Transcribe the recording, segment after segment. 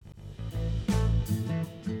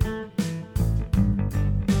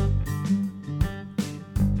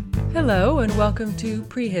Hello and welcome to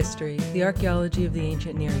Prehistory, the archaeology of the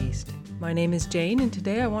ancient Near East. My name is Jane and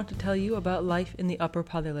today I want to tell you about life in the Upper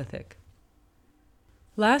Paleolithic.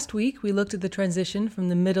 Last week we looked at the transition from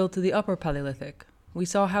the Middle to the Upper Paleolithic. We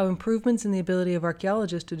saw how improvements in the ability of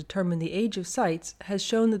archaeologists to determine the age of sites has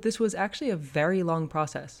shown that this was actually a very long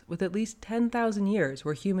process, with at least 10,000 years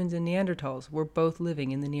where humans and Neanderthals were both living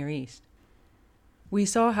in the Near East. We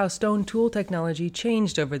saw how stone tool technology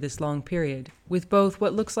changed over this long period, with both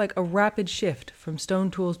what looks like a rapid shift from stone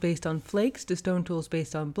tools based on flakes to stone tools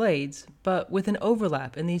based on blades, but with an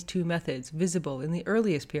overlap in these two methods visible in the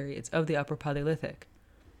earliest periods of the Upper Paleolithic.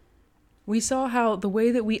 We saw how the way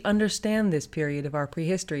that we understand this period of our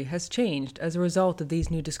prehistory has changed as a result of these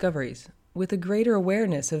new discoveries, with a greater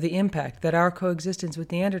awareness of the impact that our coexistence with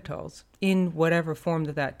Neanderthals, in whatever form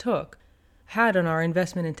that took, had on our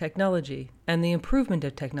investment in technology and the improvement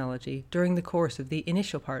of technology during the course of the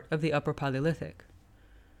initial part of the Upper Paleolithic.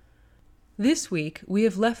 This week, we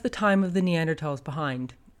have left the time of the Neanderthals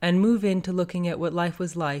behind and move into looking at what life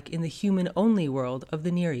was like in the human-only world of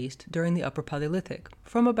the Near East during the Upper Paleolithic,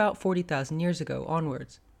 from about 40,000 years ago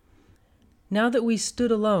onwards. Now that we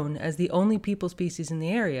stood alone as the only people species in the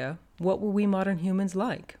area, what were we modern humans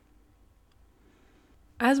like?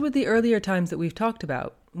 As with the earlier times that we've talked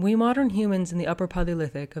about, we modern humans in the Upper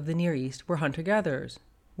Paleolithic of the Near East were hunter-gatherers.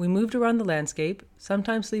 We moved around the landscape,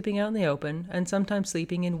 sometimes sleeping out in the open, and sometimes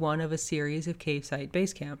sleeping in one of a series of cave-site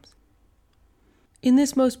base camps. In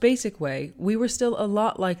this most basic way, we were still a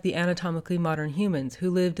lot like the anatomically modern humans who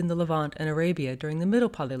lived in the Levant and Arabia during the Middle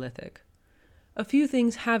Paleolithic. A few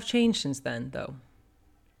things have changed since then, though.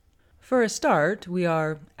 For a start, we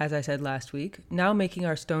are, as I said last week, now making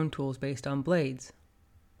our stone tools based on blades.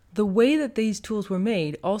 The way that these tools were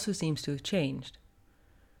made also seems to have changed.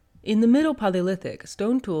 In the Middle Paleolithic,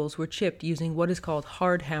 stone tools were chipped using what is called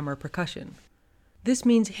hard hammer percussion. This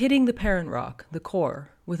means hitting the parent rock, the core,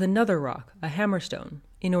 with another rock, a hammerstone,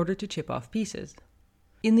 in order to chip off pieces.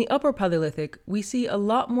 In the Upper Paleolithic, we see a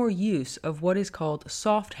lot more use of what is called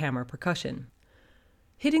soft hammer percussion.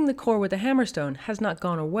 Hitting the core with a hammerstone has not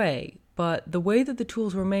gone away, but the way that the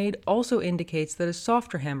tools were made also indicates that a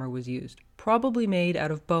softer hammer was used, probably made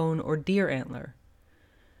out of bone or deer antler.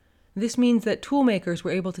 This means that tool makers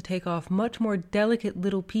were able to take off much more delicate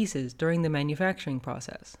little pieces during the manufacturing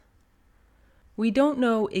process. We don't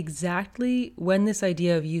know exactly when this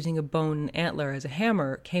idea of using a bone and antler as a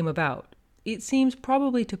hammer came about. It seems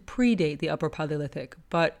probably to predate the Upper Paleolithic,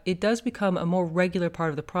 but it does become a more regular part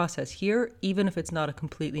of the process here, even if it's not a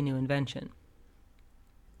completely new invention.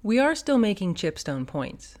 We are still making chipstone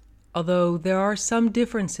points, although there are some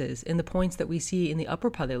differences in the points that we see in the Upper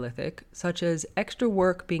Paleolithic, such as extra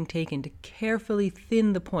work being taken to carefully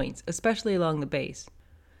thin the points, especially along the base.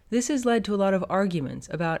 This has led to a lot of arguments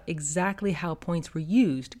about exactly how points were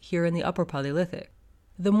used here in the Upper Paleolithic.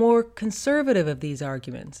 The more conservative of these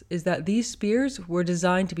arguments is that these spears were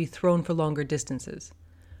designed to be thrown for longer distances,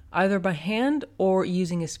 either by hand or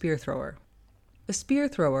using a spear thrower. A spear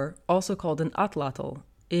thrower, also called an atlatl,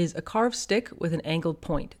 is a carved stick with an angled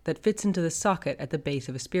point that fits into the socket at the base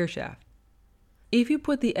of a spear shaft. If you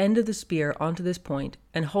put the end of the spear onto this point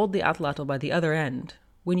and hold the atlatl by the other end,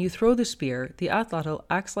 when you throw the spear, the atlatl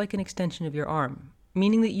acts like an extension of your arm,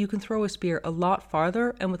 meaning that you can throw a spear a lot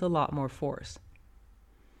farther and with a lot more force.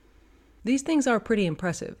 These things are pretty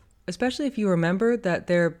impressive, especially if you remember that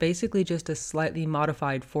they're basically just a slightly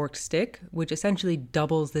modified forked stick, which essentially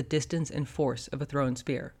doubles the distance and force of a thrown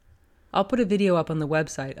spear. I'll put a video up on the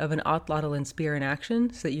website of an atlatl and spear in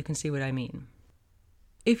action so that you can see what I mean.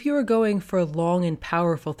 If you are going for a long and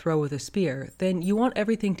powerful throw with a spear, then you want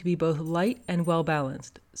everything to be both light and well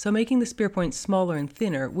balanced, so making the spear points smaller and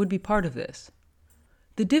thinner would be part of this.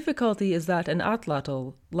 The difficulty is that an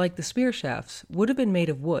atlatl, like the spear shafts, would have been made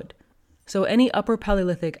of wood, so any Upper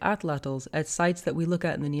Paleolithic atlatls at sites that we look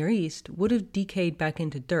at in the Near East would have decayed back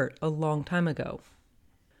into dirt a long time ago.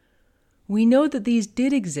 We know that these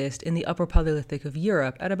did exist in the Upper Paleolithic of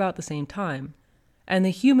Europe at about the same time, and the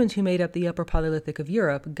humans who made up the Upper Paleolithic of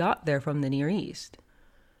Europe got there from the Near East.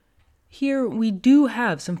 Here we do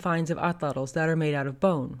have some finds of atlatls that are made out of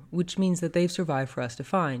bone, which means that they've survived for us to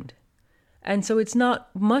find. And so it's not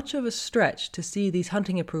much of a stretch to see these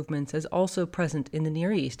hunting improvements as also present in the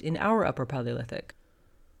Near East in our Upper Paleolithic.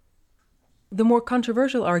 The more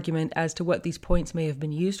controversial argument as to what these points may have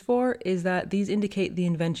been used for is that these indicate the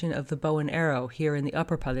invention of the bow and arrow here in the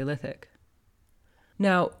Upper Paleolithic.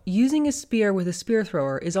 Now, using a spear with a spear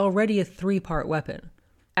thrower is already a three-part weapon.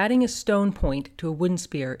 Adding a stone point to a wooden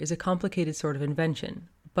spear is a complicated sort of invention,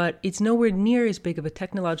 but it's nowhere near as big of a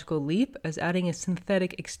technological leap as adding a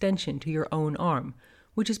synthetic extension to your own arm,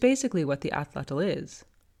 which is basically what the atlatl is.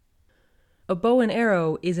 a bow and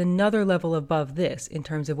arrow is another level above this in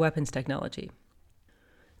terms of weapons technology.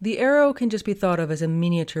 The arrow can just be thought of as a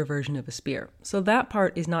miniature version of a spear, so that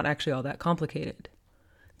part is not actually all that complicated.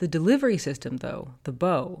 The delivery system, though, the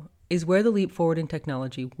bow, is where the leap forward in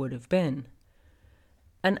technology would have been.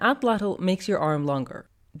 An atlatl makes your arm longer.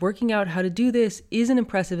 Working out how to do this is an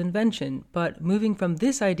impressive invention, but moving from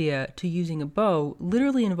this idea to using a bow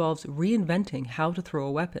literally involves reinventing how to throw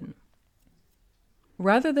a weapon.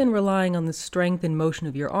 Rather than relying on the strength and motion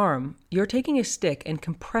of your arm, you're taking a stick and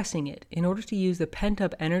compressing it in order to use the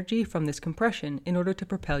pent-up energy from this compression in order to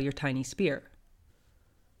propel your tiny spear.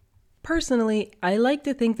 Personally, I like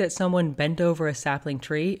to think that someone bent over a sapling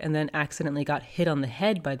tree and then accidentally got hit on the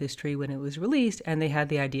head by this tree when it was released, and they had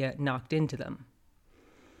the idea knocked into them.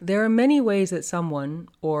 There are many ways that someone,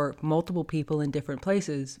 or multiple people in different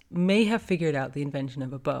places, may have figured out the invention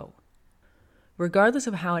of a bow. Regardless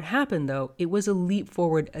of how it happened, though, it was a leap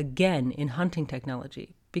forward again in hunting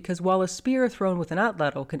technology, because while a spear thrown with an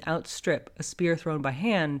atlatl can outstrip a spear thrown by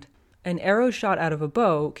hand, an arrow shot out of a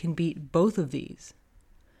bow can beat both of these.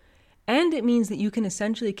 And it means that you can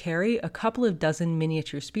essentially carry a couple of dozen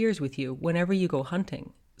miniature spears with you whenever you go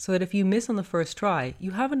hunting, so that if you miss on the first try,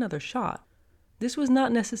 you have another shot. This was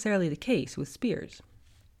not necessarily the case with spears.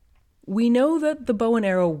 We know that the bow and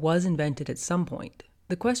arrow was invented at some point.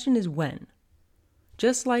 The question is when.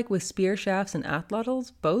 Just like with spear shafts and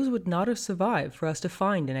atlatls, bows would not have survived for us to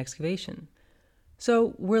find in excavation.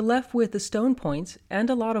 So we're left with the stone points and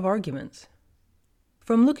a lot of arguments.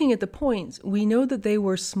 From looking at the points, we know that they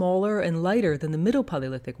were smaller and lighter than the Middle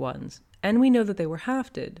Paleolithic ones, and we know that they were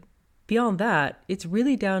hafted. Beyond that, it's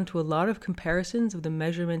really down to a lot of comparisons of the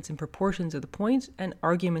measurements and proportions of the points and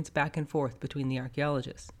arguments back and forth between the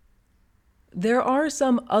archaeologists. There are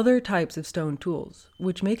some other types of stone tools,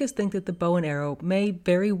 which make us think that the bow and arrow may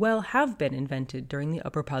very well have been invented during the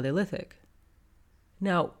Upper Paleolithic.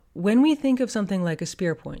 Now, when we think of something like a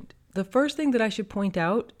spear point, the first thing that I should point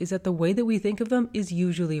out is that the way that we think of them is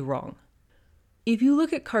usually wrong. If you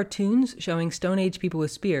look at cartoons showing Stone Age people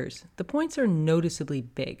with spears, the points are noticeably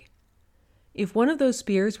big. If one of those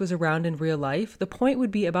spears was around in real life, the point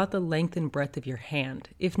would be about the length and breadth of your hand,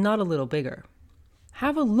 if not a little bigger.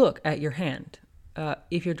 Have a look at your hand.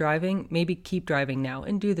 If you're driving, maybe keep driving now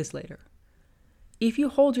and do this later. If you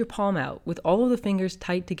hold your palm out with all of the fingers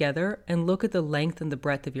tight together and look at the length and the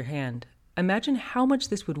breadth of your hand, imagine how much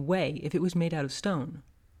this would weigh if it was made out of stone.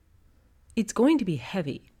 It's going to be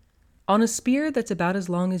heavy. On a spear that's about as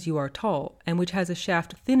long as you are tall and which has a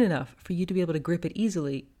shaft thin enough for you to be able to grip it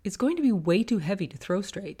easily, it's going to be way too heavy to throw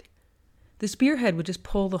straight. The spearhead would just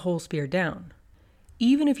pull the whole spear down.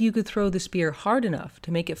 Even if you could throw the spear hard enough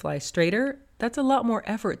to make it fly straighter, that's a lot more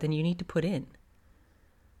effort than you need to put in.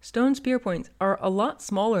 Stone spear points are a lot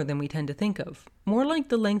smaller than we tend to think of, more like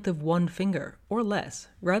the length of one finger, or less,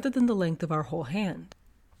 rather than the length of our whole hand.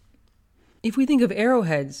 If we think of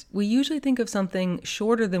arrowheads, we usually think of something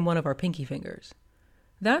shorter than one of our pinky fingers.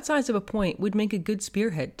 That size of a point would make a good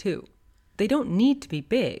spearhead too. They don't need to be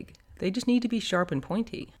big, they just need to be sharp and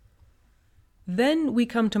pointy. Then we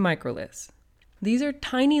come to microliths. These are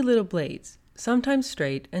tiny little blades, sometimes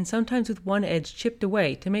straight and sometimes with one edge chipped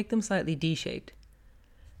away to make them slightly D-shaped.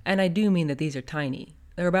 And I do mean that these are tiny.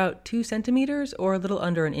 They're about 2 centimeters or a little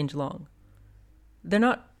under an inch long. They're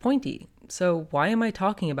not pointy, so why am I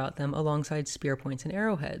talking about them alongside spear points and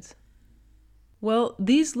arrowheads? Well,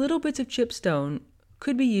 these little bits of chipped stone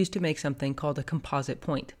could be used to make something called a composite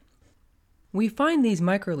point. We find these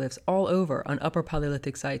microliths all over on Upper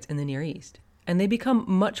Paleolithic sites in the Near East, and they become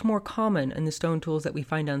much more common in the stone tools that we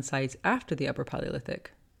find on sites after the Upper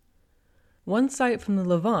Paleolithic. One site from the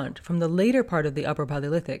Levant, from the later part of the Upper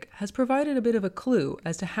Paleolithic, has provided a bit of a clue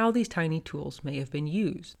as to how these tiny tools may have been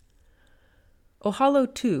used. Ohallo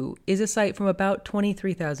II is a site from about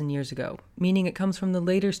 23,000 years ago, meaning it comes from the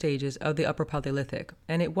later stages of the Upper Paleolithic,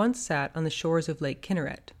 and it once sat on the shores of Lake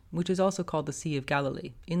Kinneret, which is also called the Sea of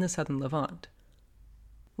Galilee, in the southern Levant.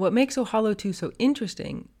 What makes Ohallo II so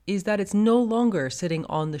interesting is that it's no longer sitting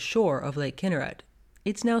on the shore of Lake Kinneret.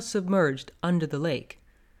 It's now submerged under the lake.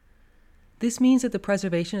 This means that the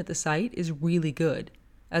preservation at the site is really good,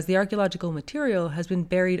 as the archaeological material has been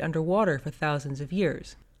buried underwater for thousands of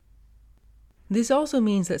years. This also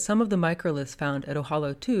means that some of the microliths found at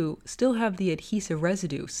Ohallo II still have the adhesive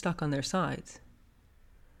residue stuck on their sides.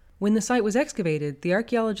 When the site was excavated, the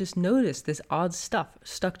archaeologists noticed this odd stuff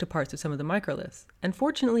stuck to parts of some of the microliths, and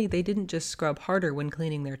fortunately they didn't just scrub harder when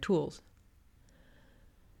cleaning their tools.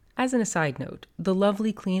 As an aside note, the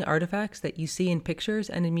lovely clean artifacts that you see in pictures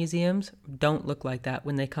and in museums don't look like that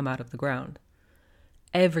when they come out of the ground.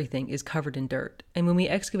 Everything is covered in dirt, and when we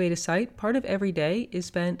excavate a site, part of every day is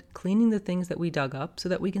spent cleaning the things that we dug up so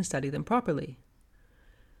that we can study them properly.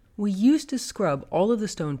 We used to scrub all of the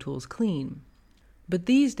stone tools clean, but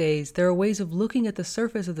these days there are ways of looking at the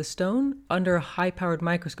surface of the stone under a high-powered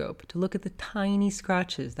microscope to look at the tiny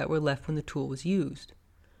scratches that were left when the tool was used.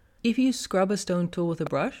 If you scrub a stone tool with a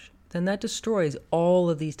brush, then that destroys all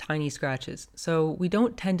of these tiny scratches, so we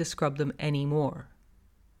don't tend to scrub them anymore.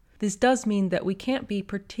 This does mean that we can't be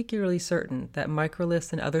particularly certain that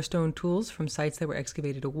microliths and other stone tools from sites that were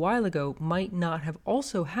excavated a while ago might not have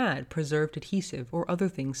also had preserved adhesive or other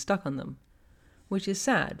things stuck on them. Which is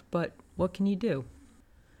sad, but what can you do?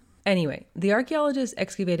 Anyway, the archaeologists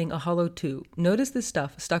excavating Ahalo 2 noticed this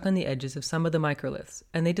stuff stuck on the edges of some of the microliths,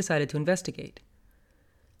 and they decided to investigate.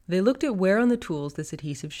 They looked at where on the tools this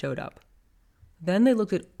adhesive showed up. Then they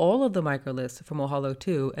looked at all of the microliths from Ahalo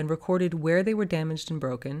 2 and recorded where they were damaged and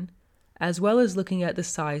broken, as well as looking at the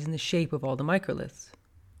size and the shape of all the microliths.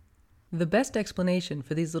 The best explanation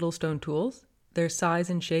for these little stone tools, their size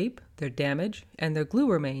and shape, their damage, and their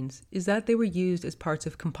glue remains, is that they were used as parts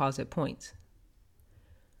of composite points.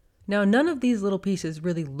 Now, none of these little pieces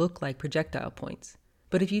really look like projectile points,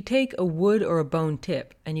 but if you take a wood or a bone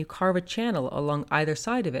tip and you carve a channel along either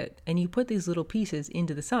side of it and you put these little pieces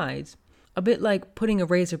into the sides, a bit like putting a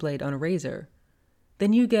razor blade on a razor,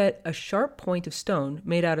 then you get a sharp point of stone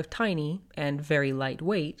made out of tiny and very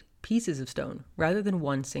lightweight pieces of stone rather than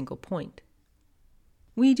one single point.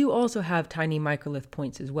 We do also have tiny microlith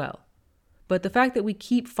points as well, but the fact that we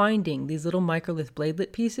keep finding these little microlith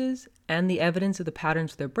bladelet pieces and the evidence of the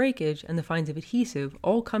patterns of their breakage and the finds of adhesive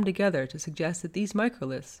all come together to suggest that these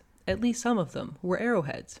microliths, at least some of them, were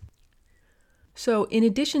arrowheads. So, in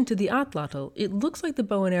addition to the atlatl, it looks like the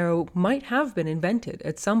bow and arrow might have been invented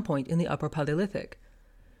at some point in the Upper Paleolithic,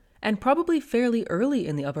 and probably fairly early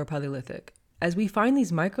in the Upper Paleolithic, as we find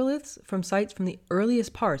these microliths from sites from the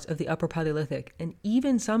earliest parts of the Upper Paleolithic, and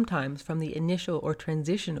even sometimes from the initial or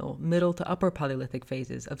transitional Middle to Upper Paleolithic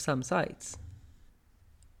phases of some sites.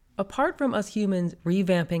 Apart from us humans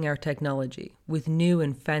revamping our technology with new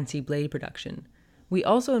and fancy blade production, we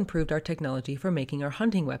also improved our technology for making our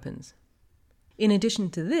hunting weapons. In addition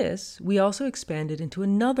to this, we also expanded into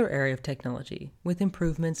another area of technology with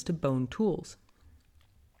improvements to bone tools.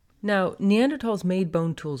 Now, Neanderthals made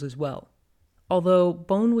bone tools as well, although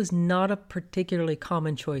bone was not a particularly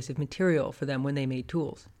common choice of material for them when they made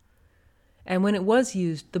tools. And when it was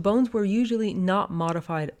used, the bones were usually not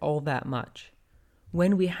modified all that much.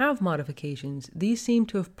 When we have modifications, these seem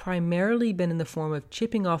to have primarily been in the form of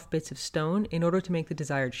chipping off bits of stone in order to make the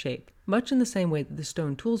desired shape, much in the same way that the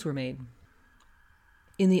stone tools were made.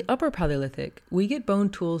 In the Upper Paleolithic, we get bone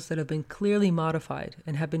tools that have been clearly modified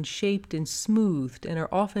and have been shaped and smoothed and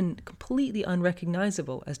are often completely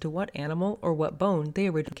unrecognizable as to what animal or what bone they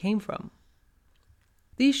originally came from.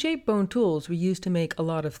 These shaped bone tools were used to make a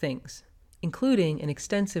lot of things, including an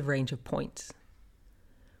extensive range of points.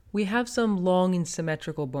 We have some long and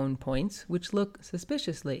symmetrical bone points, which look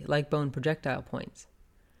suspiciously like bone projectile points.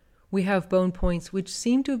 We have bone points which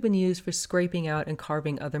seem to have been used for scraping out and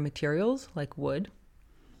carving other materials, like wood.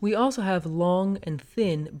 We also have long and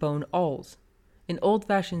thin bone awls, an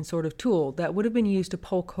old-fashioned sort of tool that would have been used to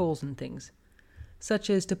poke holes in things, such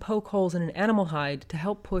as to poke holes in an animal hide to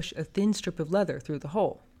help push a thin strip of leather through the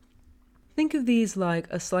hole. Think of these like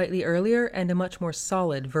a slightly earlier and a much more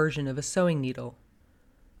solid version of a sewing needle.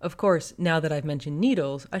 Of course, now that I've mentioned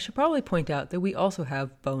needles, I should probably point out that we also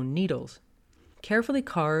have bone needles. Carefully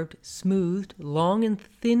carved, smoothed, long and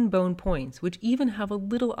thin bone points, which even have a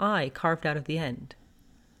little eye carved out of the end.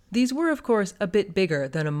 These were, of course, a bit bigger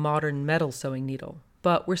than a modern metal sewing needle,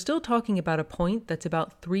 but we're still talking about a point that's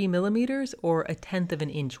about 3 millimeters or 1/10 of an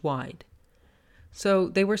inch wide. So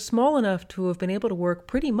they were small enough to have been able to work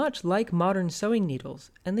pretty much like modern sewing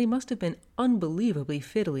needles, and they must have been unbelievably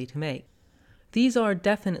fiddly to make. These are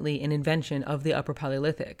definitely an invention of the Upper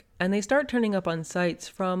Paleolithic, and they start turning up on sites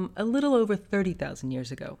from a little over 30,000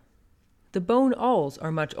 years ago. The bone awls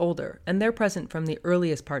are much older, and they're present from the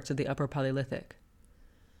earliest parts of the Upper Paleolithic.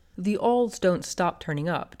 The awls don't stop turning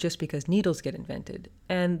up just because needles get invented,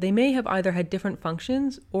 and they may have either had different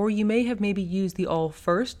functions, or you may have maybe used the awl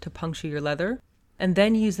first to puncture your leather, and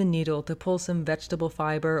then use the needle to pull some vegetable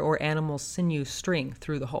fiber or animal sinew string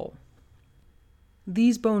through the hole.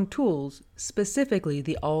 These bone tools, specifically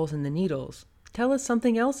the awls and the needles, tell us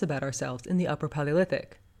something else about ourselves in the Upper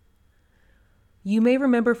Paleolithic. You may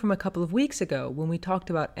remember from a couple of weeks ago when we talked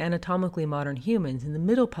about anatomically modern humans in the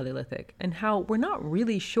Middle Paleolithic and how we're not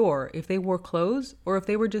really sure if they wore clothes or if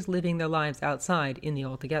they were just living their lives outside in the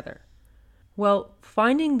altogether. Well,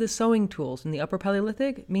 finding the sewing tools in the Upper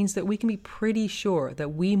Paleolithic means that we can be pretty sure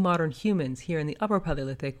that we modern humans here in the Upper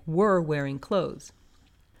Paleolithic were wearing clothes.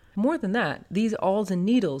 More than that, these awls and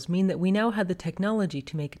needles mean that we now have the technology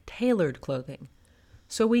to make tailored clothing.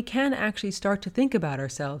 So we can actually start to think about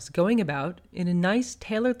ourselves going about in a nice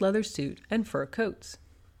tailored leather suit and fur coats.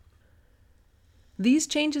 These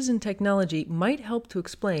changes in technology might help to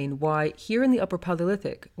explain why, here in the Upper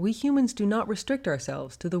Paleolithic, we humans do not restrict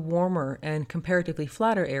ourselves to the warmer and comparatively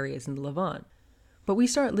flatter areas in the Levant, but we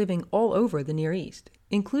start living all over the Near East,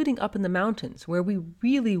 including up in the mountains where we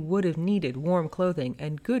really would have needed warm clothing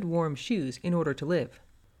and good warm shoes in order to live.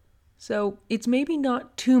 So it's maybe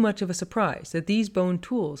not too much of a surprise that these bone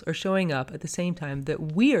tools are showing up at the same time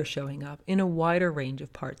that we are showing up in a wider range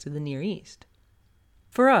of parts of the Near East.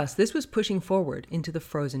 For us, this was pushing forward into the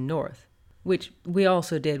frozen north, which we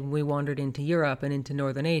also did when we wandered into Europe and into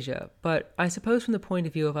northern Asia, but I suppose from the point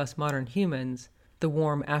of view of us modern humans, the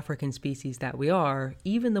warm African species that we are,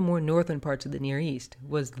 even the more northern parts of the Near East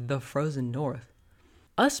was the frozen north.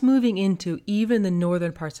 Us moving into even the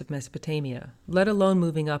northern parts of Mesopotamia, let alone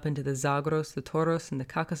moving up into the Zagros, the Taurus, and the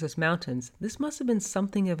Caucasus Mountains, this must have been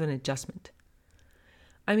something of an adjustment.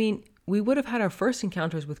 I mean, we would have had our first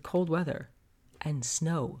encounters with cold weather and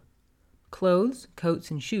snow. Clothes, coats,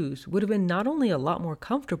 and shoes would have been not only a lot more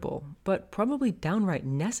comfortable, but probably downright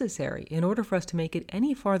necessary in order for us to make it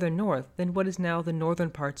any farther north than what is now the northern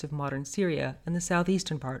parts of modern Syria and the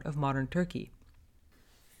southeastern part of modern Turkey.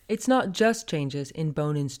 It's not just changes in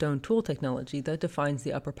bone and stone tool technology that defines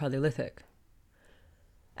the Upper Paleolithic.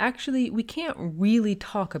 Actually, we can't really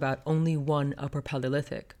talk about only one Upper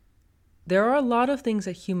Paleolithic. There are a lot of things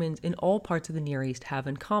that humans in all parts of the Near East have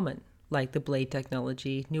in common, like the blade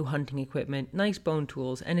technology, new hunting equipment, nice bone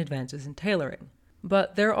tools, and advances in tailoring.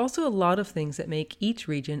 But there are also a lot of things that make each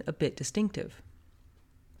region a bit distinctive.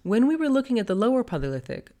 When we were looking at the Lower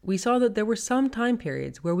Paleolithic, we saw that there were some time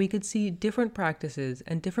periods where we could see different practices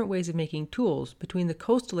and different ways of making tools between the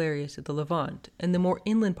coastal areas of the Levant and the more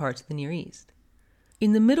inland parts of the Near East.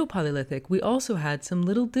 In the Middle Paleolithic, we also had some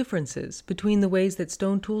little differences between the ways that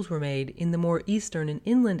stone tools were made in the more eastern and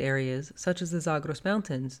inland areas, such as the Zagros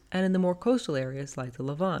Mountains, and in the more coastal areas like the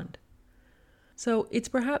Levant. So it's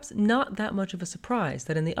perhaps not that much of a surprise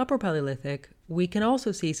that in the Upper Paleolithic, we can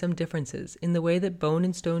also see some differences in the way that bone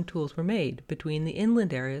and stone tools were made between the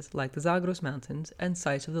inland areas like the Zagros Mountains and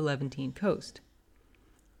sites of the Levantine coast.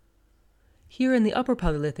 Here in the Upper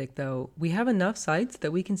Paleolithic, though, we have enough sites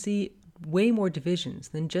that we can see way more divisions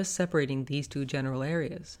than just separating these two general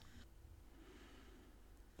areas.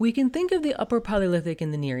 We can think of the Upper Paleolithic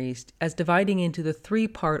in the Near East as dividing into the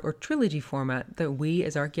three-part or trilogy format that we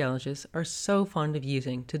as archaeologists are so fond of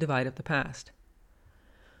using to divide up the past.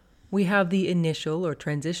 We have the initial or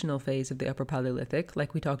transitional phase of the Upper Paleolithic,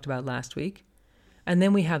 like we talked about last week, and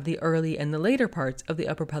then we have the early and the later parts of the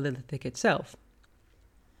Upper Paleolithic itself.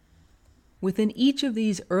 Within each of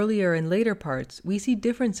these earlier and later parts, we see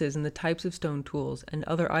differences in the types of stone tools and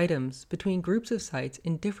other items between groups of sites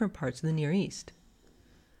in different parts of the Near East.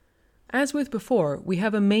 As with before, we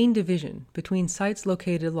have a main division between sites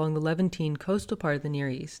located along the Levantine coastal part of the Near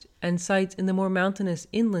East and sites in the more mountainous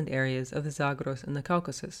inland areas of the Zagros and the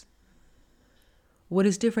Caucasus. What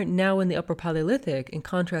is different now in the Upper Paleolithic, in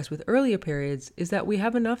contrast with earlier periods, is that we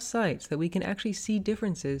have enough sites that we can actually see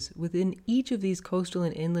differences within each of these coastal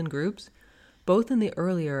and inland groups, both in the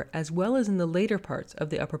earlier as well as in the later parts of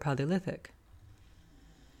the Upper Paleolithic.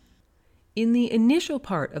 In the initial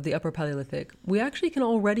part of the Upper Paleolithic, we actually can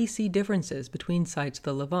already see differences between sites of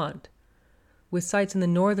the Levant, with sites in the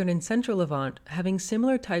northern and central Levant having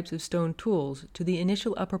similar types of stone tools to the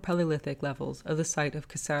initial Upper Paleolithic levels of the site of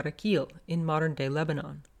Qasr Aqil in modern-day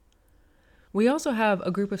Lebanon. We also have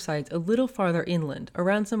a group of sites a little farther inland,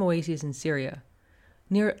 around some oases in Syria,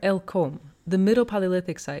 near El Qom, the Middle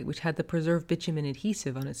Paleolithic site which had the preserved bitumen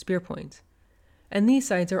adhesive on its spear points. And these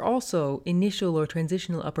sites are also initial or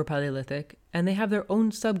transitional Upper Paleolithic, and they have their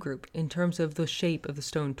own subgroup in terms of the shape of the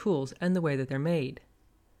stone tools and the way that they're made.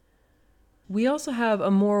 We also have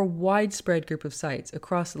a more widespread group of sites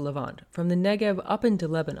across the Levant, from the Negev up into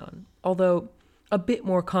Lebanon, although a bit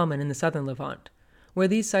more common in the southern Levant, where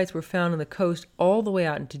these sites were found on the coast all the way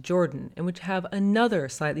out into Jordan, and which have another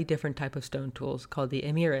slightly different type of stone tools called the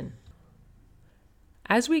Emirin.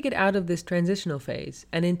 As we get out of this transitional phase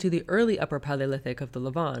and into the early Upper Paleolithic of the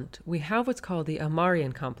Levant, we have what's called the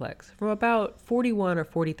Amarian complex from about 41 or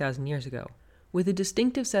 40,000 years ago, with a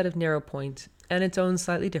distinctive set of narrow points and its own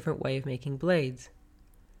slightly different way of making blades.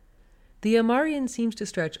 The Amarian seems to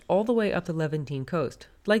stretch all the way up the Levantine coast,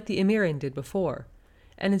 like the Emirin did before,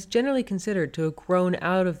 and is generally considered to have grown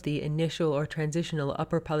out of the initial or transitional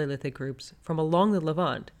Upper Paleolithic groups from along the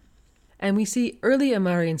Levant. And we see early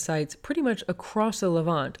Amarian sites pretty much across the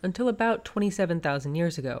Levant until about 27,000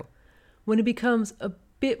 years ago, when it becomes a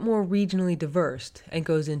bit more regionally diverse and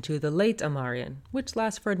goes into the late Amarian, which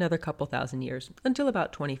lasts for another couple thousand years, until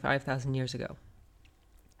about 25,000 years ago.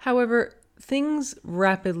 However, things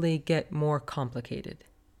rapidly get more complicated.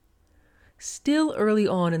 Still early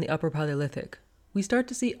on in the Upper Paleolithic, we start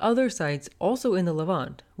to see other sites also in the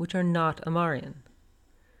Levant, which are not Amarian.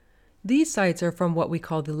 These sites are from what we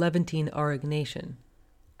call the Levantine Aurignacian,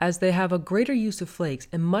 as they have a greater use of flakes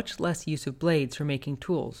and much less use of blades for making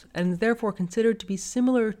tools, and therefore considered to be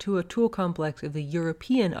similar to a tool complex of the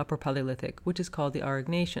European Upper Paleolithic, which is called the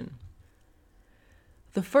Aurignacian.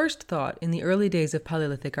 The first thought in the early days of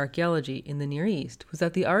Paleolithic archaeology in the Near East was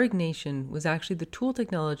that the Aurignacian was actually the tool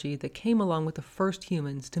technology that came along with the first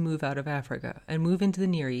humans to move out of Africa and move into the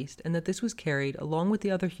Near East, and that this was carried along with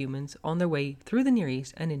the other humans on their way through the Near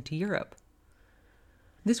East and into Europe.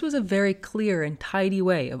 This was a very clear and tidy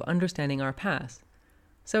way of understanding our past,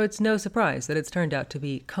 so it's no surprise that it's turned out to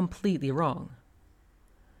be completely wrong.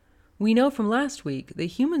 We know from last week that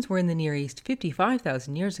humans were in the Near East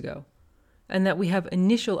 55,000 years ago, and that we have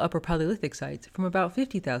initial Upper Paleolithic sites from about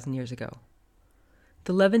 50,000 years ago.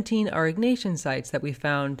 The Levantine Aurignacian sites that we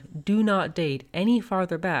found do not date any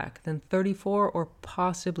farther back than 34 or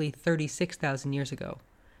possibly 36,000 years ago,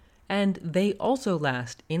 and they also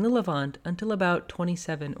last in the Levant until about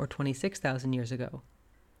 27 or 26,000 years ago.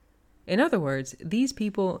 In other words, these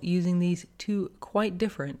people using these two quite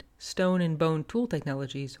different stone and bone tool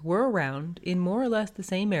technologies were around in more or less the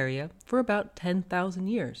same area for about 10,000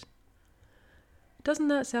 years. Doesn't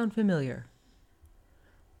that sound familiar?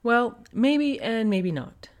 Well, maybe and maybe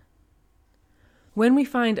not. When we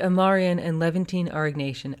find Amarian and Levantine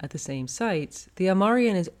Aurignacian at the same sites, the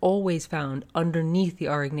Amarian is always found underneath the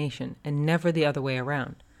Aurignacian and never the other way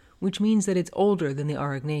around, which means that it's older than the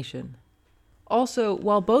Aurignacian. Also,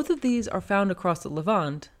 while both of these are found across the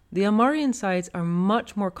Levant, the Amarian sites are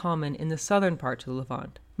much more common in the southern parts of the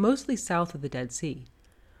Levant, mostly south of the Dead Sea,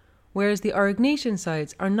 whereas the Aurignacian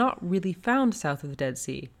sites are not really found south of the Dead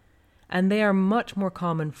Sea, and they are much more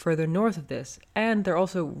common further north of this, and they're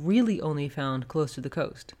also really only found close to the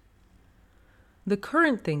coast. The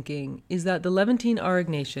current thinking is that the Levantine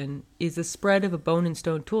Aurignacian is the spread of a bone and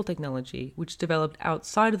stone tool technology which developed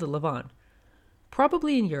outside of the Levant,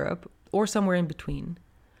 probably in Europe or somewhere in between,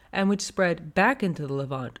 and which spread back into the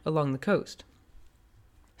Levant along the coast.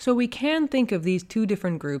 So we can think of these two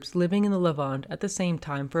different groups living in the Levant at the same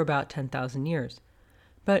time for about 10,000 years,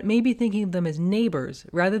 but maybe thinking of them as neighbors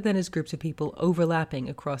rather than as groups of people overlapping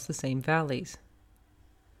across the same valleys.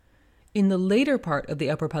 In the later part of the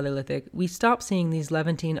Upper Paleolithic, we stop seeing these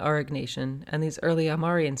Levantine Aurignacian and these early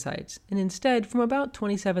Amarian sites, and instead, from about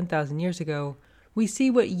 27,000 years ago, we see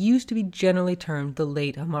what used to be generally termed the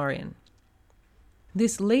Late Amarian.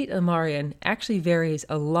 This Late Amarian actually varies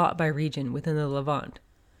a lot by region within the Levant,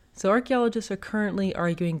 so archaeologists are currently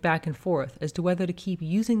arguing back and forth as to whether to keep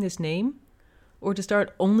using this name or to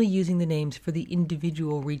start only using the names for the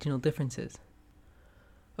individual regional differences.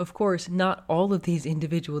 Of course, not all of these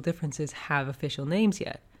individual differences have official names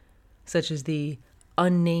yet, such as the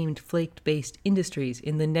unnamed flake-based industries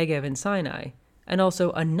in the Negev and Sinai, and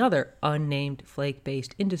also another unnamed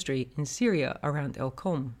flake-based industry in Syria around El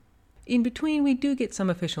Qom. In between, we do get some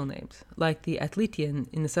official names, like the Atlitian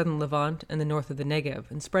in the southern Levant and the north of the Negev,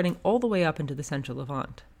 and spreading all the way up into the central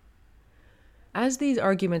Levant. As these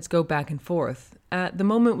arguments go back and forth, at the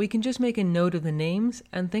moment we can just make a note of the names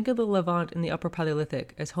and think of the Levant in the Upper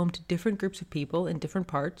Paleolithic as home to different groups of people in different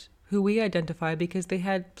parts, who we identify because they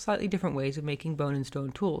had slightly different ways of making bone and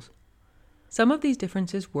stone tools. Some of these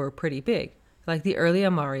differences were pretty big, like the early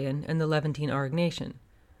Amarian and the Levantine Aurignacian,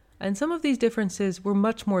 and some of these differences were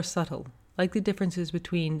much more subtle, like the differences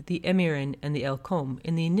between the Emiran and the El Qom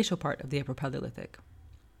in the initial part of the Upper Paleolithic.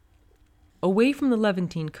 Away from the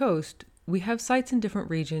Levantine coast, we have sites in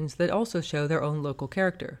different regions that also show their own local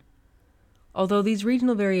character, although these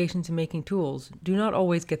regional variations in making tools do not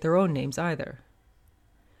always get their own names either.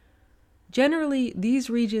 Generally, these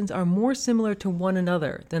regions are more similar to one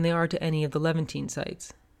another than they are to any of the Levantine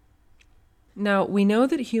sites. Now, we know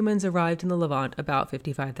that humans arrived in the Levant about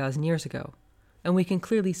 55,000 years ago, and we can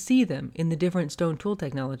clearly see them in the different stone tool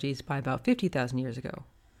technologies by about 50,000 years ago.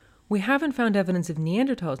 We haven't found evidence of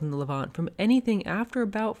Neanderthals in the Levant from anything after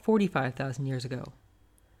about 45,000 years ago.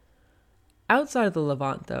 Outside of the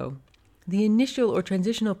Levant, though, the initial or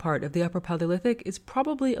transitional part of the Upper Paleolithic is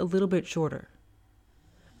probably a little bit shorter.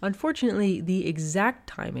 Unfortunately, the exact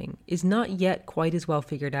timing is not yet quite as well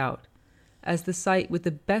figured out, as the site with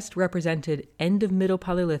the best represented end of Middle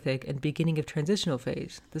Paleolithic and beginning of Transitional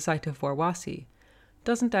phase, the site of Warwasi,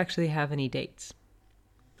 doesn't actually have any dates.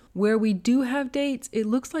 Where we do have dates, it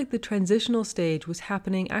looks like the transitional stage was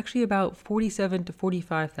happening actually about 47 to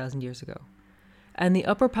 45,000 years ago. And the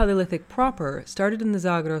Upper Paleolithic proper started in the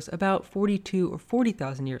Zagros about 42 or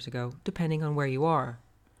 40,000 years ago, depending on where you are.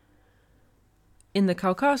 In the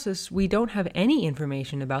Caucasus, we don't have any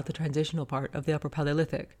information about the transitional part of the Upper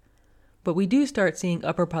Paleolithic, but we do start seeing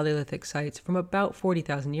Upper Paleolithic sites from about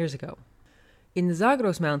 40,000 years ago. In the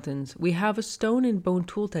Zagros Mountains, we have a stone and bone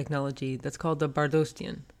tool technology that's called the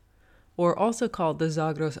Bardostian, or also called the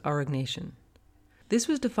Zagros Aurignacian. This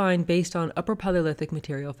was defined based on Upper Paleolithic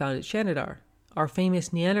material found at Shanidar, our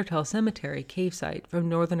famous Neanderthal cemetery cave site from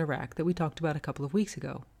northern Iraq that we talked about a couple of weeks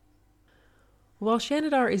ago. While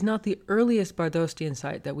Shanidar is not the earliest Bardostian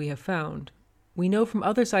site that we have found, we know from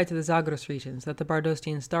other sites of the Zagros regions that the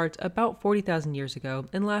Bardostian starts about 40,000 years ago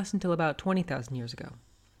and lasts until about 20,000 years ago.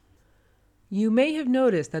 You may have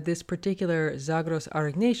noticed that this particular Zagros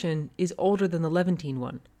Aurignacian is older than the Levantine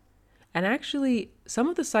one, and actually some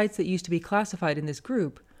of the sites that used to be classified in this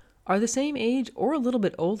group are the same age or a little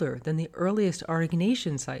bit older than the earliest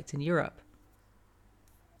Aurignacian sites in Europe.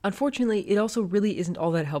 Unfortunately, it also really isn't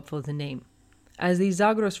all that helpful as a name, as these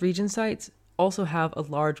Zagros region sites also have a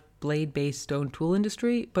large blade-based stone tool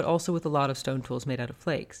industry, but also with a lot of stone tools made out of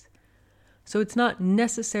flakes. So it's not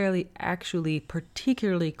necessarily actually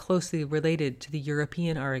particularly closely related to the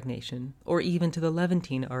European Aurignacian, or even to the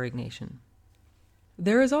Levantine Aurignacian.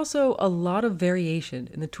 There is also a lot of variation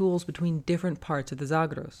in the tools between different parts of the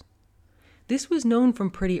Zagros. This was known from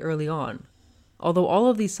pretty early on, although all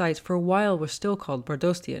of these sites for a while were still called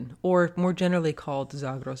Bardostian, or more generally called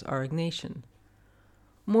Zagros Aurignacian.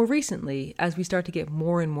 More recently, as we start to get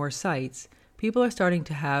more and more sites, people are starting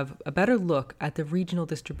to have a better look at the regional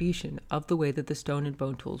distribution of the way that the stone and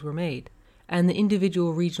bone tools were made, and the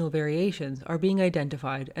individual regional variations are being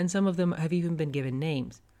identified, and some of them have even been given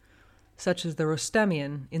names, such as the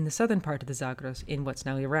Rostamian in the southern part of the Zagros in what's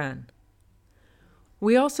now Iran.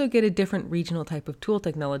 We also get a different regional type of tool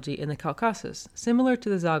technology in the Caucasus, similar to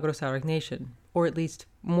the Zagros Aurignacian, or at least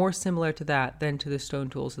more similar to that than to the stone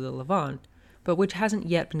tools of the Levant, but which hasn't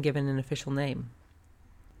yet been given an official name.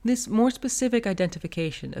 This more specific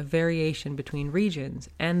identification of variation between regions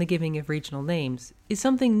and the giving of regional names is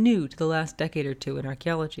something new to the last decade or two in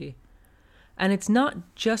archaeology. And it's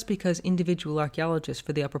not just because individual archaeologists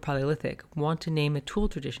for the Upper Paleolithic want to name a tool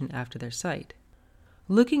tradition after their site.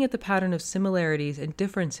 Looking at the pattern of similarities and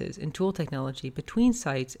differences in tool technology between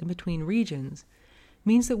sites and between regions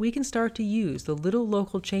means that we can start to use the little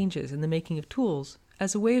local changes in the making of tools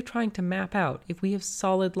as a way of trying to map out if we have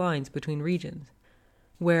solid lines between regions,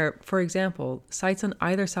 where, for example, sites on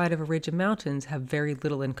either side of a ridge of mountains have very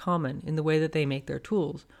little in common in the way that they make their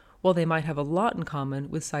tools, while they might have a lot in common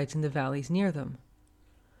with sites in the valleys near them.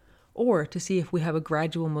 Or to see if we have a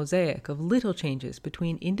gradual mosaic of little changes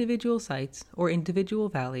between individual sites or individual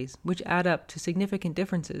valleys which add up to significant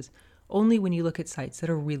differences only when you look at sites that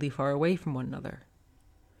are really far away from one another.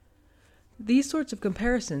 These sorts of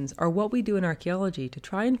comparisons are what we do in archaeology to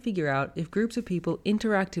try and figure out if groups of people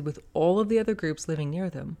interacted with all of the other groups living near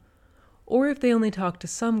them, or if they only talked to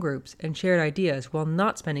some groups and shared ideas while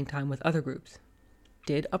not spending time with other groups.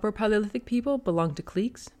 Did Upper Paleolithic people belong to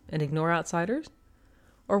cliques and ignore outsiders?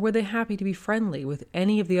 Or were they happy to be friendly with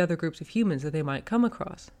any of the other groups of humans that they might come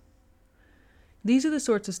across? These are the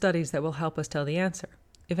sorts of studies that will help us tell the answer,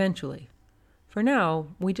 eventually. For now,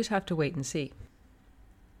 we just have to wait and see.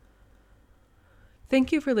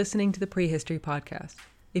 Thank you for listening to the Prehistory Podcast.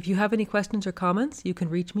 If you have any questions or comments, you can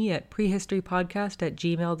reach me at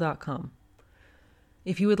prehistorypodcast@gmail.com.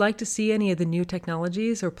 If you would like to see any of the new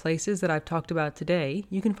technologies or places that I've talked about today,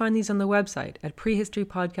 you can find these on the website at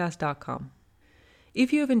prehistorypodcast.com.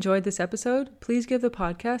 If you have enjoyed this episode, please give the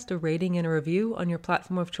podcast a rating and a review on your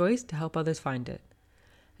platform of choice to help others find it.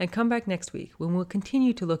 And come back next week when we'll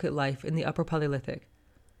continue to look at life in the Upper Paleolithic,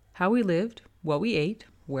 how we lived, what we ate,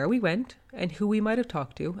 where we went, and who we might have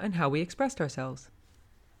talked to, and how we expressed ourselves.